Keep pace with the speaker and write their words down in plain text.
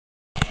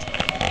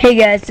Hey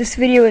guys, this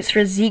video is for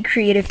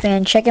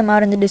TheCreativeFan. Check him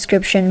out in the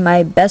description.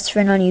 My best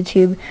friend on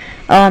YouTube.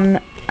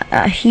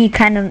 He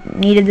kind of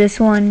needed this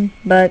one,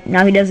 but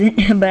now he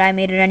doesn't. But I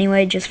made it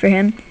anyway, just for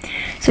him.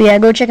 So yeah,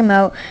 go check him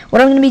out.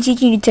 What I'm going to be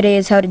teaching you today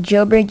is how to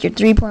jailbreak your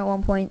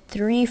 3.1.3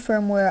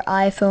 firmware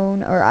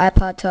iPhone or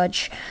iPod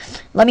Touch.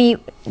 Let me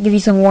give you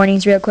some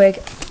warnings real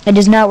quick. It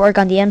does not work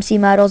on the MC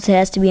models. It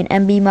has to be an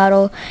MB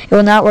model. It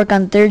will not work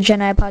on 3rd gen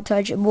iPod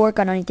Touch. It will work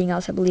on anything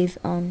else, I believe.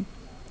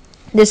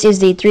 This is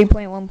the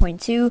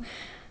 3.1.2,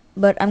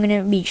 but I'm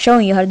going to be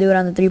showing you how to do it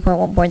on the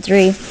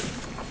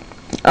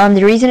 3.1.3.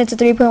 The reason it's a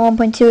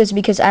 3.1.2 is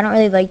because I don't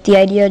really like the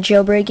idea of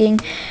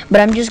jailbreaking,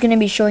 but I'm just going to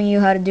be showing you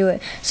how to do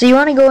it. So you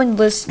want to go in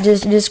this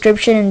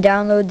description and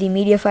download the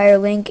MediaFire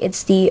link.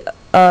 It's the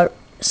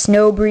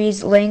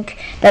Snowbreeze link.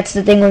 That's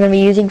the thing we're going to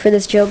be using for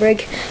this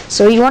jailbreak.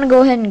 So you want to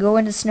go ahead and go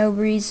into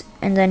Snowbreeze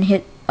and then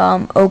hit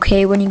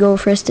OK when you go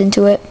first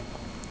into it.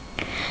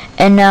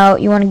 And now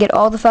you want to get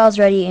all the files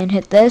ready and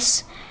hit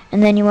this.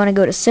 And then you want to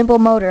go to simple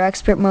mode or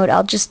expert mode.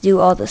 I'll just do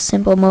all the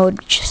simple mode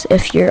just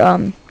if you're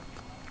and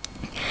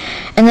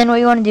then what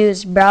you want to do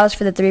is browse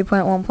for the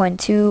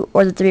 3.1.2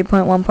 or the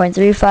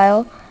 3.1.3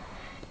 file.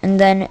 And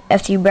then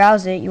after you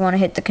browse it, you want to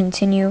hit the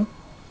continue.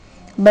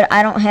 But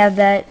I don't have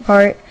that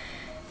part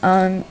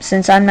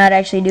since I'm not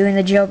actually doing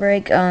the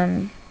jailbreak.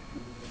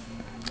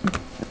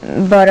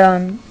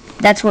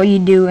 That's what you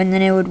do, and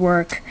then it would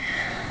work.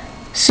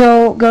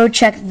 So go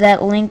check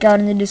that link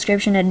out in the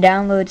description and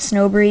download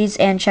Snowbreeze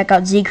and check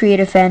out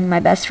TheCreativeFan, my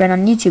best friend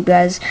on YouTube,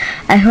 guys.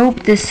 I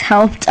hope this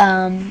helped.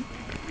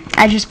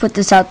 I just put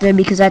this out there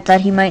because I thought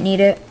he might need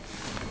it.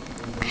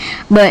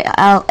 But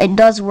it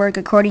does work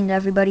according to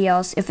everybody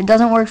else. If it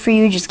doesn't work for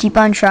you, just keep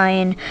on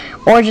trying,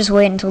 or just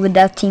wait until the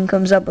dev team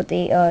comes up with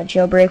a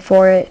jailbreak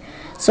for it.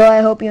 So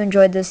I hope you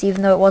enjoyed this,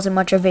 even though it wasn't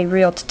much of a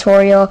real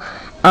tutorial.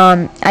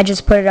 I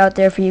just put it out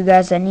there for you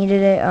guys that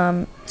needed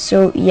it.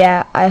 So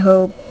yeah, I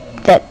hope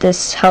that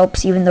this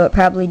helps, even though it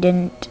probably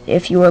didn't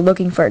if you were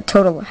looking for a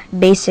total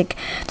basic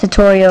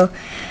tutorial.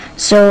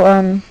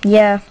 So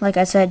yeah, like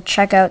I said,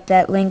 check out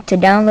that link to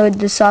download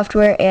the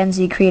software and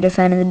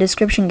TheCreativeFan in the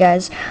description,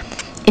 guys.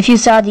 If you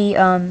saw the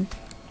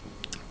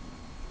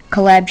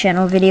collab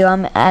channel video,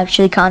 I'm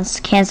actually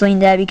canceling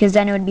that because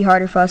then it would be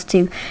harder for us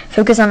to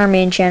focus on our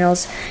main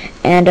channels.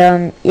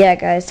 And yeah,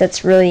 guys,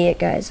 that's really it,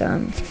 guys.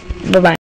 Bye bye.